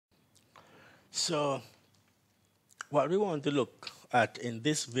So what we want to look at in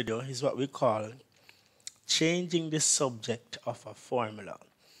this video is what we call changing the subject of a formula.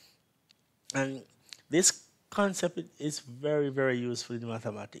 And this concept is very, very useful in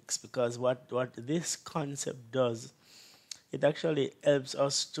mathematics because what this concept does, it actually helps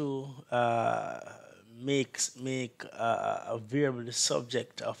us to make a variable the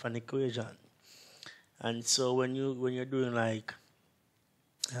subject of an equation. And so when you're doing like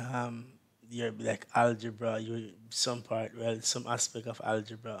um, your like algebra, you some aspect of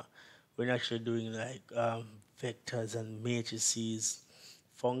algebra, when you're actually doing like vectors and matrices,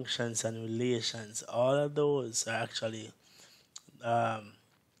 functions and relations, all of those are actually um,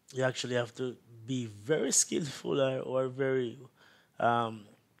 you actually have to be very skillful or very um,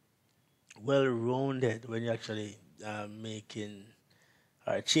 well rounded when you're actually making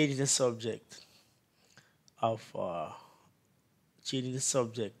or changing the subject of changing the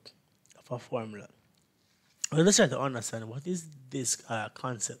subject of a formula. Well, let's try to understand what is this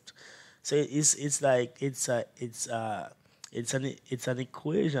concept. So it's like it's an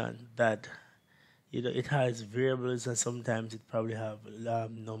equation that it has variables and sometimes it probably have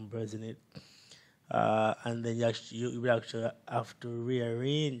numbers in it, and then you will actually have to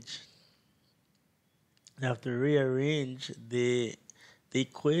rearrange. You have to rearrange the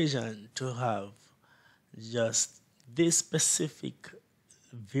equation to have just this specific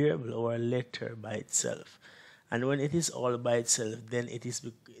variable or letter by itself. And when it is all by itself, then it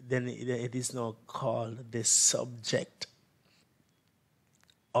is now called the subject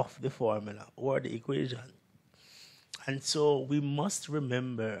of the formula or the equation. And so we must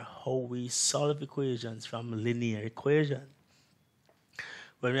remember how we solve equations from linear equation.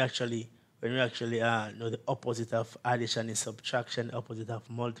 When we actually know the opposite of addition is subtraction, the opposite of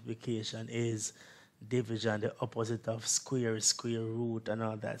multiplication is division, the opposite of square is square root and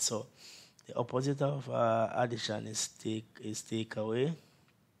all that. So the opposite of addition is take away.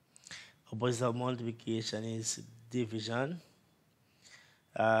 Opposite of multiplication is division.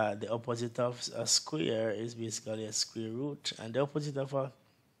 The opposite of a square is basically a square root, and the opposite of a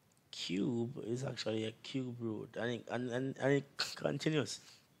cube is actually a cube root, and it continues.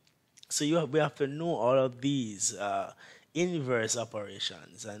 So we have to know all of these inverse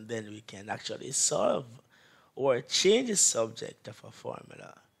operations, and then we can actually solve or change the subject of a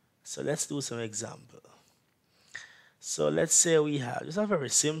formula. So let's do some example. So let's say we have just a very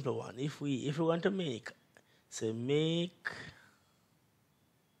simple one. If we want to make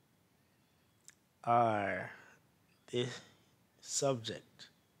R the subject.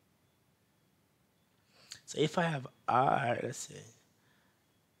 So if I have R, let's say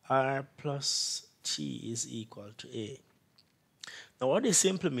R plus T is equal to A. Now what this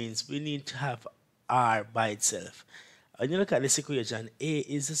simply means, we need to have R by itself. When you look at this equation, A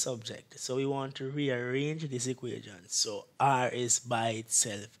is the subject. So we want to rearrange this equation. So R is by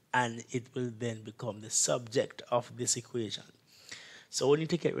itself and it will then become the subject of this equation. So we need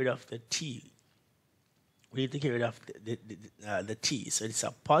to get rid of the T. We need to get rid of the T. So it's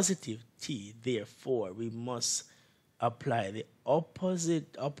a positive T. Therefore, we must apply the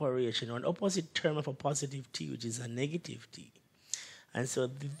opposite operation or an opposite term of a positive T, which is a negative T. And so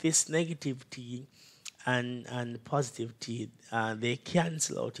this negative T and positive T, they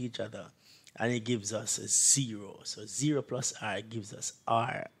cancel out each other. And it gives us a 0. So 0 plus R gives us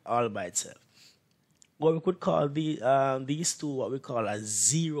R all by itself. What we could call these two, what we call a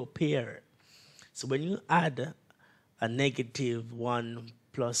zero pair. So when you add a negative 1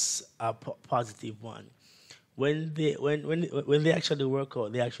 plus a positive 1, when they actually work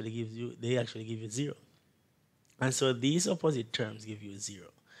out, they actually give you 0. And so these opposite terms give you 0.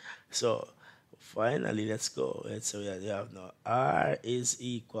 So finally, let's go. So we have now R is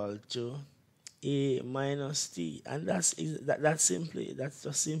equal to A minus T, and that's just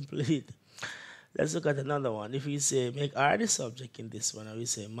simply it. Let's look at another one. If we say make R the subject in this one, and we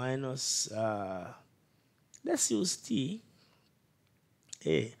say minus, let's use T,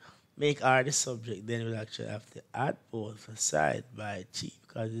 A, make R the subject, then we'll actually have to add both sides by T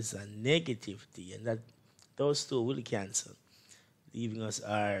because it's a negative T, and that those two will cancel, leaving us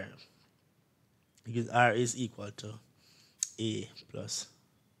R, because R is equal to A plus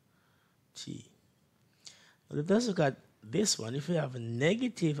T. Now let's look at this one. If we have a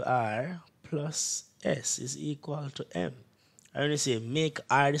negative R plus S is equal to M. I only say make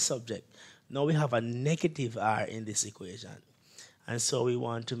R the subject. Now we have a negative R in this equation. And so we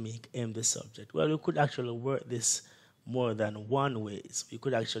want to make M the subject. Well, we could actually work this more than one way. So we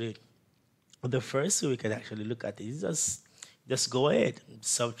could actually, the first way we can actually look at it is just go ahead and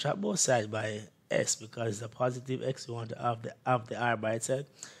subtract both sides by S, because the positive X we want to have the R by itself.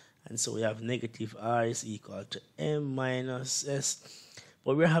 And so we have negative r is equal to m minus s.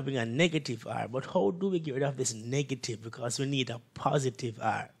 But we're having a negative r. But how do we get rid of this negative? Because we need a positive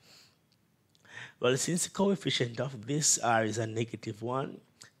r. Well, since the coefficient of this r is a negative 1,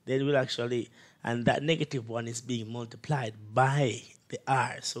 then we'll actually, and that negative 1 is being multiplied by the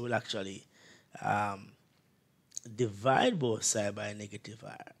r. So we'll actually divide both sides by negative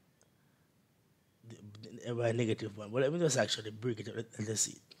r. By negative 1. Well, let me just actually break it up. Let's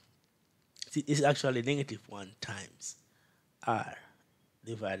see. It's actually negative 1 times r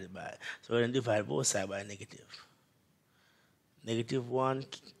divided by. So we're going to divide both sides by negative. Negative 1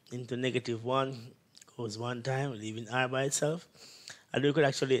 into negative 1 goes one time, leaving r by itself. And we could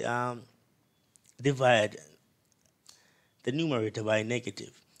actually divide the numerator by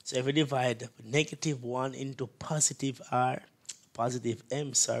negative. So if we divide negative 1 into positive r, positive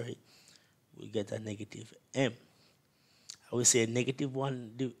m, sorry, we get a negative m. I will say negative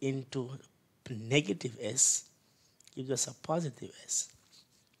 1 into negative s gives us a positive s.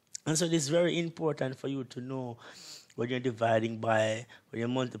 And so it is very important for you to know when you're dividing by, when you're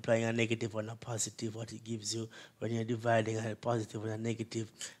multiplying a negative on a positive, what it gives you, when you're dividing a positive on a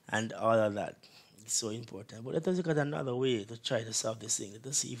negative, and all of that. It's so important. But let us look at another way to try to solve this thing. Let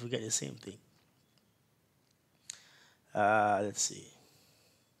us see if we get the same thing. Let's see.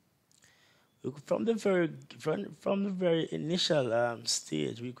 From the very initial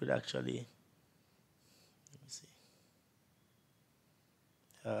stage, we could actually, let me see.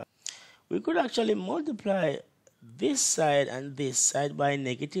 We could actually multiply this side and this side by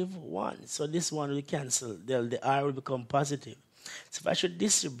negative 1. So this one will cancel. The r will become positive. So if I should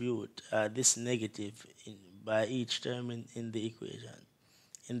distribute this negative by each term in the equation,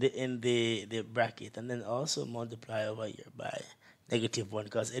 in the bracket, and then also multiply over here by negative 1,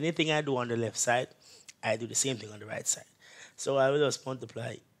 because anything I do on the left side, I do the same thing on the right side. So I will just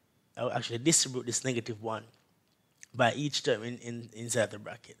multiply, I will actually distribute this negative 1 by each term inside the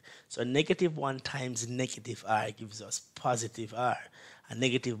bracket. So negative 1 times negative r gives us positive r, and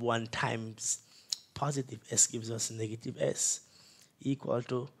negative 1 times positive s gives us negative s, equal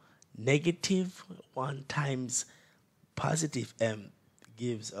to negative 1 times positive m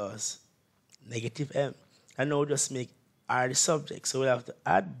gives us negative m. And now we'll just make r the subject. So we'll have to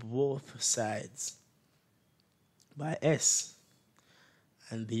add both sides by s.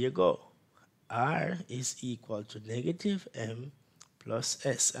 And there you go. R is equal to negative m plus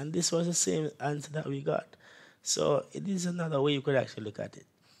s. And this was the same answer that we got. So it is another way you could actually look at it.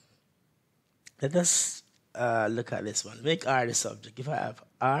 Let us look at this one. Make r the subject. If I have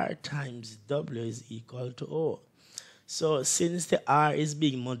r times w is equal to o. So since the r is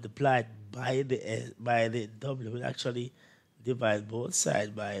being multiplied by the w, we'll actually divide both sides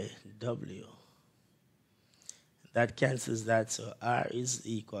by w. That cancels that, so r is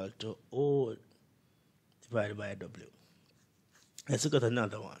equal to o divided by w. Let's look at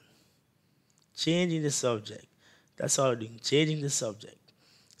another one. Changing the subject. That's all we're doing. Changing the subject.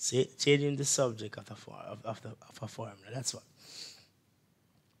 Changing the subject of a formula. That's what.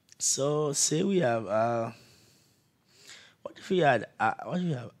 So say we have what if we have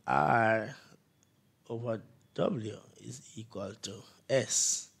r over w is equal to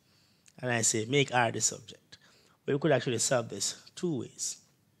s, and I say make r the subject. We could actually solve this two ways,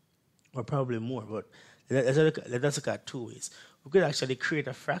 or probably more, but let's look at two ways. We could actually create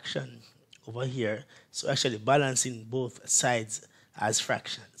a fraction over here, so actually balancing both sides as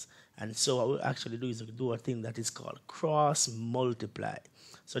fractions. And so what we'll actually do is we'll do a thing that is called cross multiply.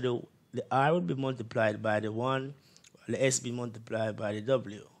 So the r will be multiplied by the 1, the s be multiplied by the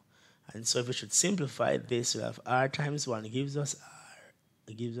w. And so if we should simplify this, we'll have r times 1 gives us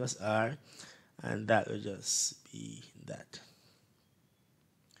r, and that will just be that.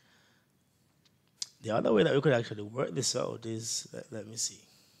 The other way that we could actually work this out is, let me see.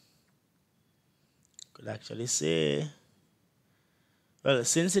 Could actually say, well,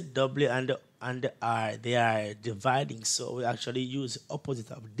 since the w and the r, they are dividing, so we actually use the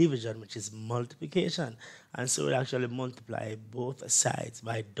opposite of division, which is multiplication. And so we actually multiply both sides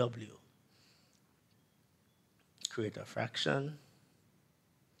by w. Create a fraction.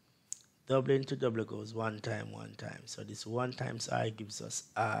 W into w goes one time. So this 1 times r gives us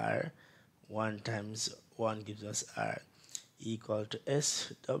r. 1 times 1 gives us r, equal to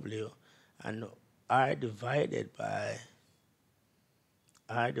SW, and r divided by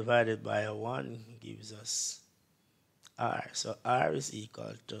 1 gives us r. So r is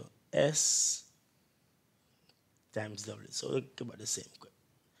equal to S times W. So we'll think about the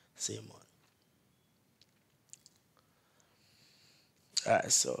same one.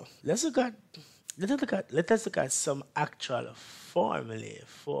 Alright, so let's look at let us look at some actual formulae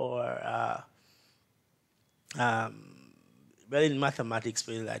for well, in mathematics,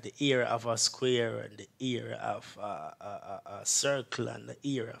 we like the area of a square and the area of a circle and the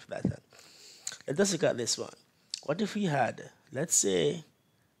area of that. Let us look at this one. What if we had, let's say,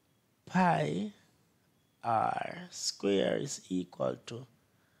 pi r square is equal to,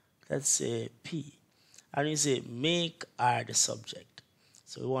 let's say, p. And we say make r the subject.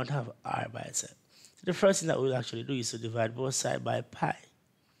 So we want to have r by itself. So the first thing that we'll actually do is to divide both sides by pi.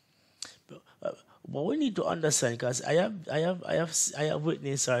 But we need to understand, because I have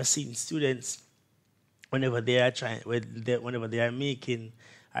witnessed or seen students whenever they are whenever they are making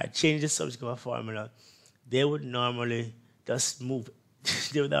or change the subject of a formula, they would normally just move.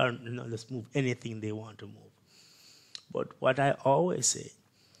 They would not just move anything they want to move. But what I always say,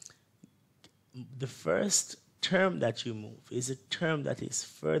 the first term that you move is a term that is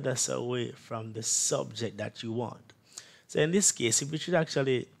furthest away from the subject that you want. So in this case, if we should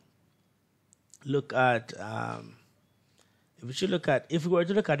actually look at if we were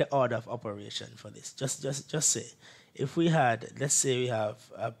to look at the order of operation for this, just say if we had, let's say we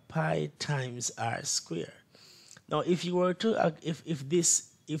have pi times r square. Now if you were to if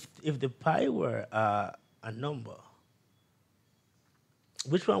the pi were a number,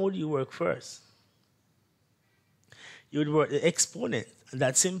 which one would you work first? You would work the exponent, and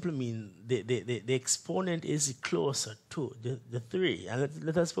that simply means the exponent is closer to the 3. And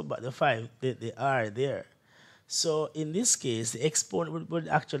let us put back the 5, the r there. So in this case, the exponent would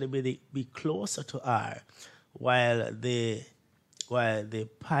actually be closer to r, while the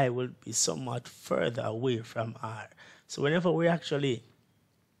pi will be somewhat further away from r. So whenever we're actually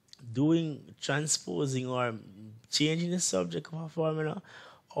doing transposing or changing the subject of a formula,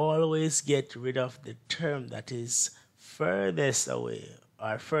 always get rid of the term that is furthest away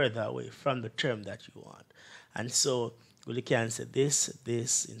or further away from the term that you want. And so we can say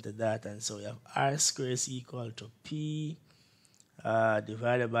this into that, and so we have r squared is equal to p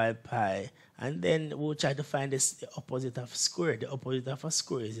divided by pi, and then we'll try to find the opposite of square. The opposite of a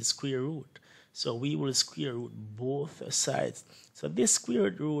square is the square root. So we will square root both sides. So this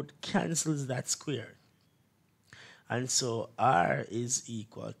square root cancels that square. And so r is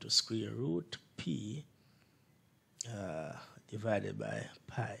equal to square root p divided by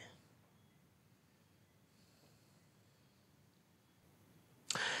pi.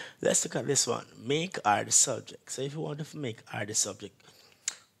 Let's look at this one. Make r the subject. So if you want to make r the subject,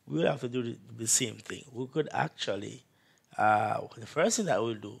 we'll have to do the same thing. We could actually, the first thing that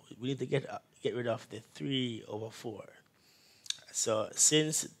we'll do, we need to get rid of the 3/4. So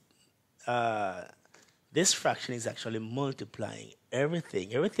since this fraction is actually multiplying everything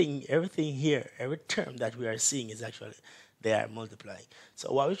here, every term that we are seeing is actually, they are multiplying.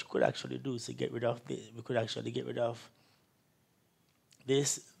 So what we could actually do is to get rid of this. We could actually get rid of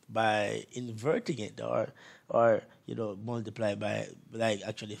this by inverting it, or multiply by, like,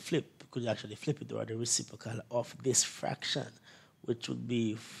 actually flip. Could actually flip it, or the reciprocal of this fraction, which would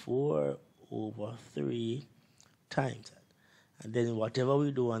be 4/3 times that. And then whatever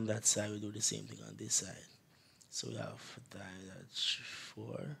we do on that side, we do the same thing on this side. So we have times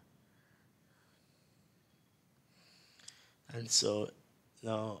 4. And so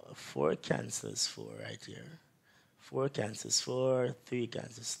now 4 cancels 4 right here. 4 cancels 4, 3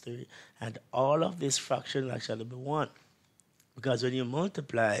 cancels 3. And all of this fraction will actually be 1. Because when you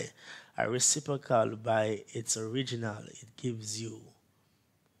multiply a reciprocal by its original, it gives you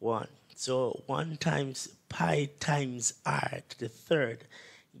 1. So 1 times pi times r to the third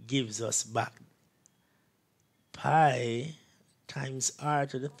gives us back pi times r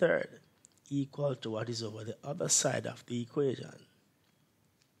to the third equal to what is over the other side of the equation.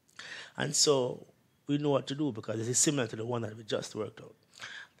 And so we know what to do, because this is similar to the one that we just worked out.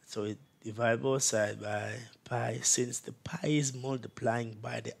 So we divide both sides by pi, since the pi is multiplying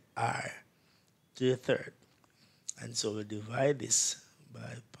by the r to the third. And so we divide this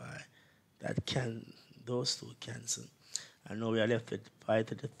by pi. Those two cancel. And now we are left with pi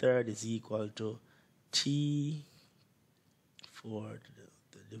to the third is equal to t 4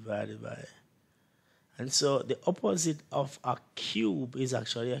 divided by. And so the opposite of a cube is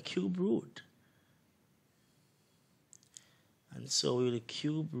actually a cube root. And so we will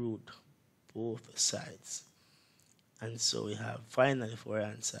cube root both sides. And so we have, finally, for our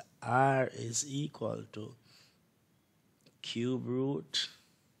answer, r is equal to cube root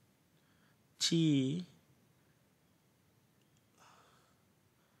t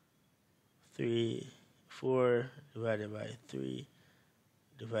 4 divided by 3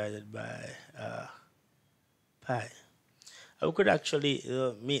 divided by pi. I could actually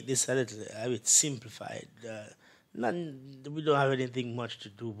make this a bit simplified. We don't have anything much to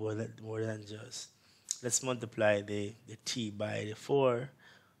do more than just let's multiply the t by the 4.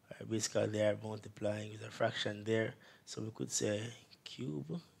 Basically, they are multiplying with a fraction there. So we could say cube.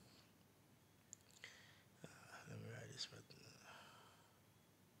 Let me write this right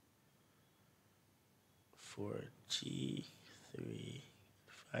now. 4t3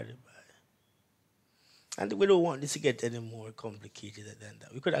 divided by. And we don't want this to get any more complicated than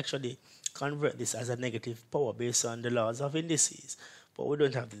that. We could actually convert this as a negative power based on the laws of indices. But we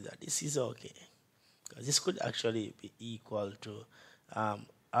don't have to do that. This is okay. Because this could actually be equal to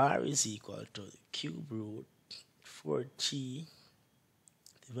r is equal to the cube root 4t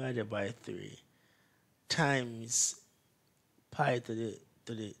divided by 3 times pi to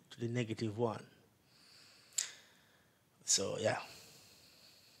the negative 1. So yeah.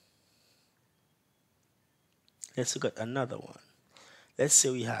 Let's look at another one. Let's say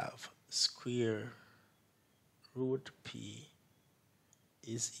we have square root p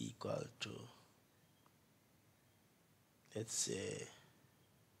is equal to, let's say,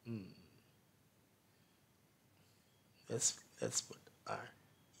 let's put r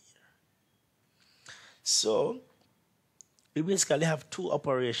here. So we basically have two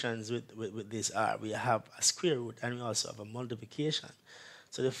operations with this r. We have a square root and we also have a multiplication.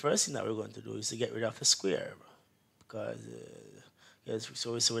 So the first thing that we're going to do is to get rid of the square, because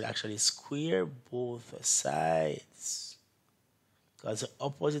so we would actually square both sides, because the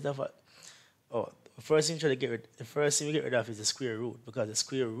opposite of the first thing we get rid of is the square root, because the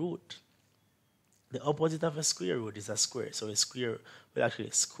square root, the opposite of a square root is a square. So a square will actually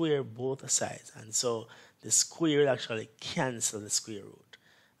square both sides, and so the square will actually cancel the square root,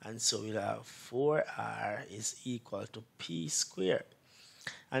 and so we'll have 4r is equal to p squared.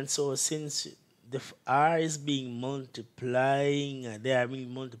 And so since the r is being multiplying, they are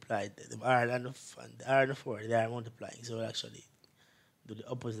being multiplied, the r and the 4, they are multiplying. So we'll actually do the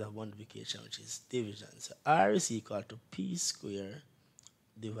opposite of multiplication, which is division. So r is equal to p squared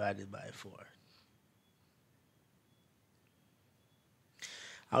divided by 4.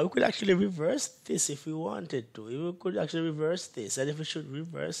 And we could actually reverse this if we wanted to. We could actually reverse this, and if we should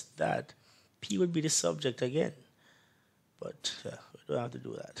reverse that, p would be the subject again. But we don't have to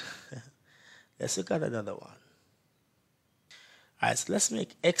do that. Let's look at another one. Alright, so let's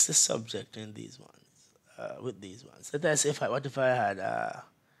make x the subject in these ones, with these ones. Let us say what if I had,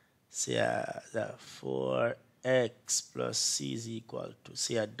 say, the 4x plus c is equal to,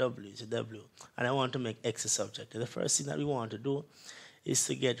 say, a w, it's a w, and I want to make x the subject. And the first thing that we want to do is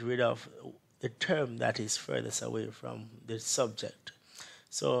to get rid of the term that is furthest away from the subject.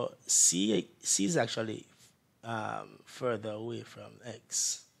 So c is actually further away from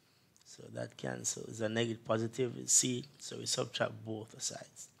x. So that cancels a negative positive c, so we subtract both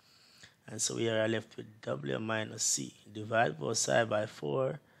sides. And so we are left with w minus c. Divide both sides by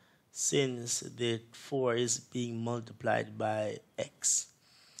 4, since the 4 is being multiplied by x.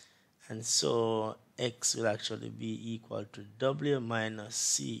 And so x will actually be equal to w minus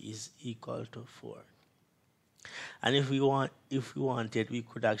c is equal to 4. And if we wanted, we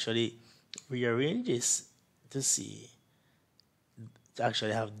could actually rearrange this to see, to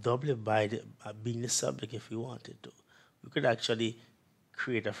actually have w by being the subject if we wanted to. We could actually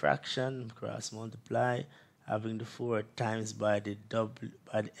create a fraction, cross multiply, having the 4 times by the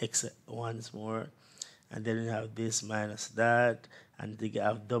x once more, and then we have this minus that, and to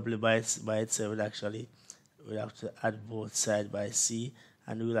have w by itself, we'll have to add both sides by c,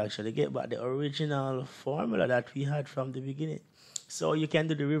 and we'll actually get back the original formula that we had from the beginning. So you can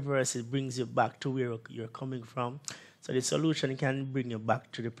do the reverse, it brings you back to where you're coming from. So the solution can bring you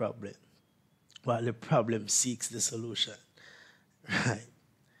back to the problem, while the problem seeks the solution. Right?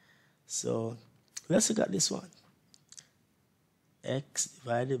 So let's look at this one. X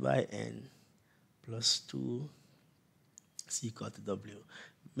divided by n plus 2 is equal to w,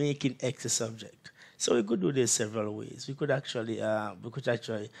 making x a subject. So we could do this several ways. We could actually,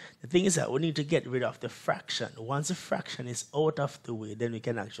 the thing is that we need to get rid of the fraction. Once the fraction is out of the way, then we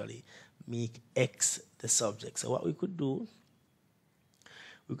can actually make x the subject. So what we could do,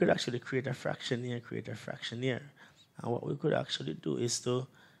 we could actually create a fraction here, create a fraction here. And what we could actually do is to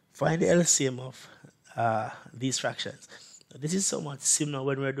find the LCM of these fractions. This is somewhat similar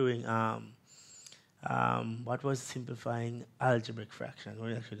when we're doing what was simplifying algebraic fraction, when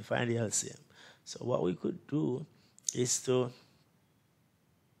we actually find the LCM. So what we could do is to,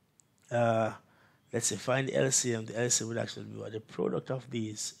 let's say, find the LCM. The LCM would actually be the product of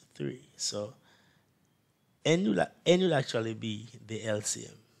these 3. So n will actually be the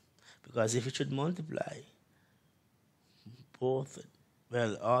LCM, because if it should multiply both,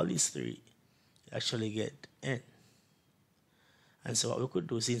 well, all these three, actually get n. And so what we could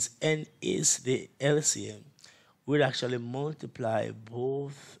do, since n is the LCM, we'd actually multiply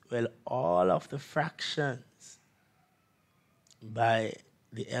both, well, all of the fractions by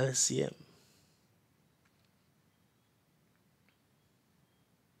the LCM.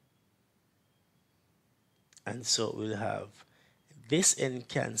 And so we'll have this n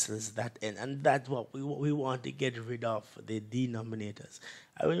cancels that n, and that's what we want to get rid of, the denominators.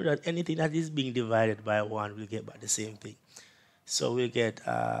 I will know that anything that is being divided by 1 will get back the same thing. So we get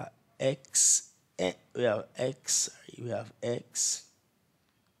we have x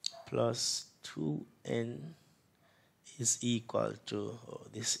plus 2n is equal to,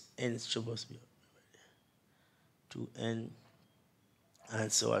 this n is supposed to be 2n,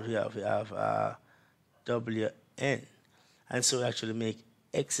 and so what we have wn, and so we actually make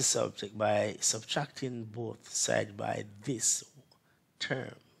x a subject by subtracting both sides by this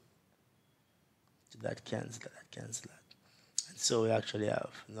term. So that cancels that. And so we actually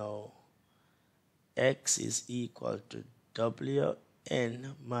have now x is equal to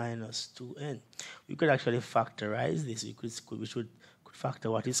wn minus 2n. We could actually factorize this. We should factor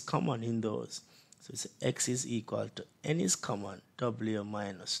what is common in those. So it's x is equal to n is common, w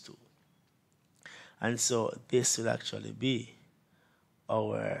minus 2. And so this will actually be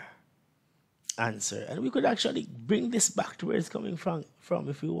our answer. And we could actually bring this back to where it's coming from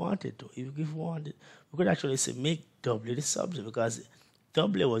if we wanted to. If we wanted, we could actually say make w the subject, because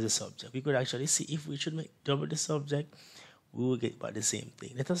w was the subject. We could actually see if we should make w the subject, we will get about the same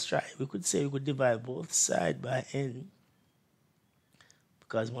thing. Let us try. We could say we could divide both sides by n,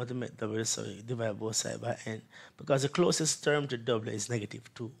 because we want to make w the subject, divide both sides by n, because the closest term to w is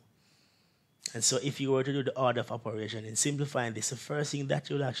 -2. And so if you were to do the order of operation in simplifying this, the first thing that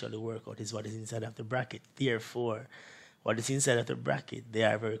you'll actually work out is what is inside of the bracket. Therefore, what is inside of the bracket, they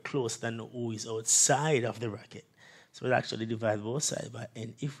are very close than who is outside of the bracket. So we'll actually divide both sides by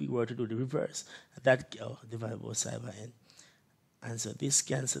n. If we were to do the reverse, that divide both sides by n. And so this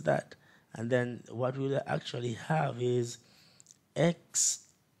cancels that. And then what we'll actually have is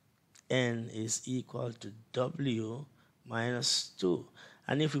xn is equal to w minus 2.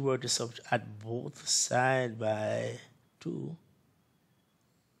 And if we were to subtract both sides by 2,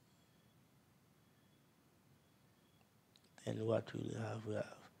 then what we'll have, we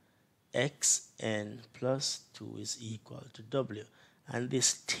have xn plus 2 is equal to w. And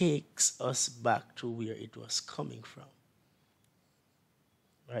this takes us back to where it was coming from.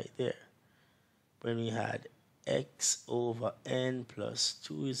 Right there. When we had x over n plus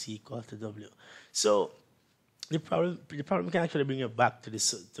 2 is equal to w. So the problem can actually bring you back to the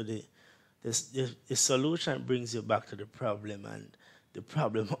solution brings you back to the problem, and the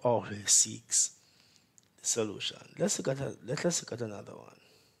problem always seeks the solution. Let's look at another one.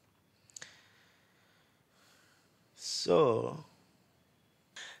 So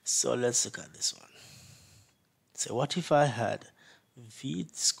let's look at this one. So what if I had v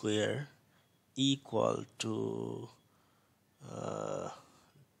square equal to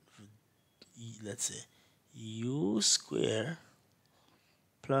let's say u square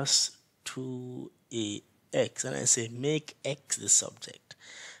plus 2ax, and I say make x the subject.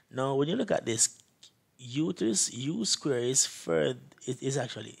 Now when you look at this, u square is it is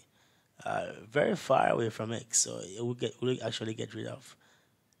actually very far away from x, so we'll actually get rid of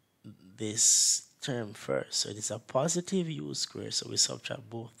this term first. So it is a positive u square, so we subtract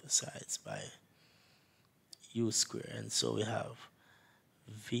both sides by u square, and so we have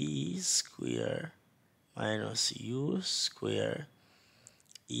v square minus u square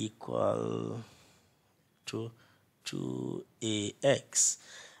equal to 2ax.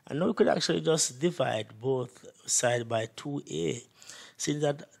 And now we could actually just divide both sides by 2a, since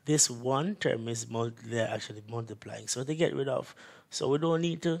that this one term is they're actually multiplying. So to get rid of, so we don't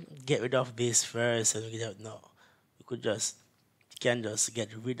need to get rid of this first and we get out. No, we can just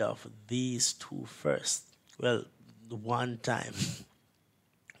get rid of these two first. Well, one time,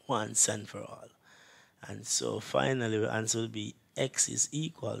 once and for all. And so finally the answer will be x is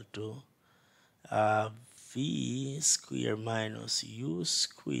equal to v square minus u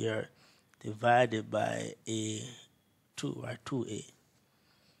square divided by 2a.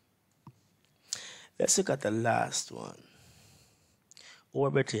 Let's look at the last one.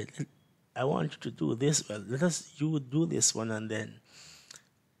 Or better, I want you to do this. Well, you do this one, and then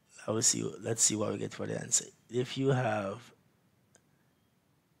let's see what we get for the answer. If you have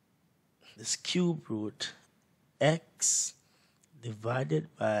this cube root x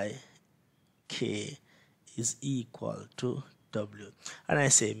divided by k is equal to w, and I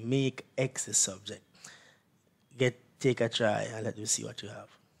say make x the subject, get take a try and let me see what you have.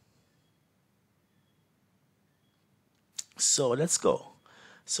 So let's go.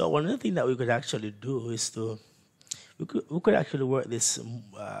 So one of the things that we could actually do is to we could actually work this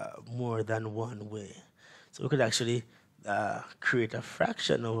more than one way. So we could actually create a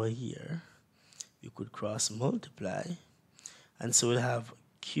fraction over here. We could cross multiply, and so we'll have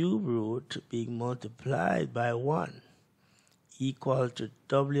cube root being multiplied by 1 equal to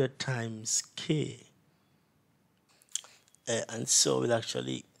w times k. And so we'll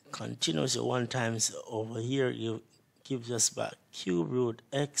actually continue. So 1 times over here gives us back cube root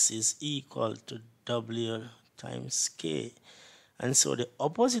x is equal to w times k. And so the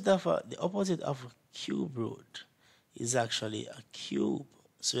opposite of a cube root is actually a cube.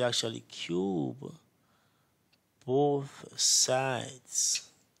 So we actually cube both sides.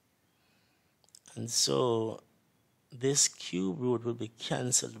 And so this cube root will be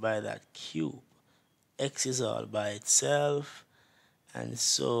cancelled by that cube. X is all by itself, and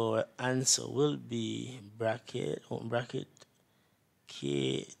so answer will be bracket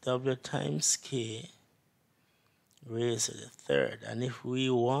k w times k raised to the third. And if we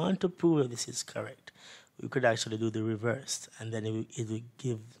want to prove that this is correct, we could actually do the reverse, and then it will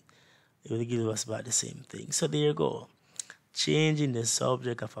give us back the same thing. So there you go, changing the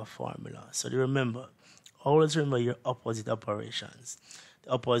subject of a formula. So remember, always remember your opposite operations.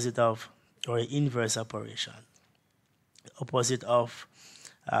 The opposite of, or inverse operation. The opposite of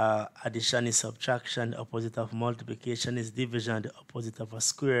addition is subtraction. The opposite of multiplication is division. The opposite of a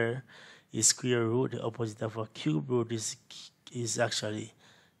square is square root. The opposite of a cube root is actually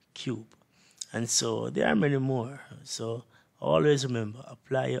cube. And so there are many more. So always remember,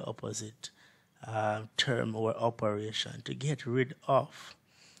 apply your opposite term or operation to get rid of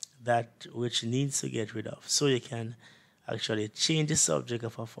that which needs to get rid of, so you can actually change the subject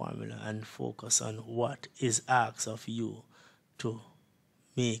of a formula and focus on what is asked of you to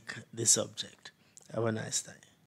make the subject. Have a nice time.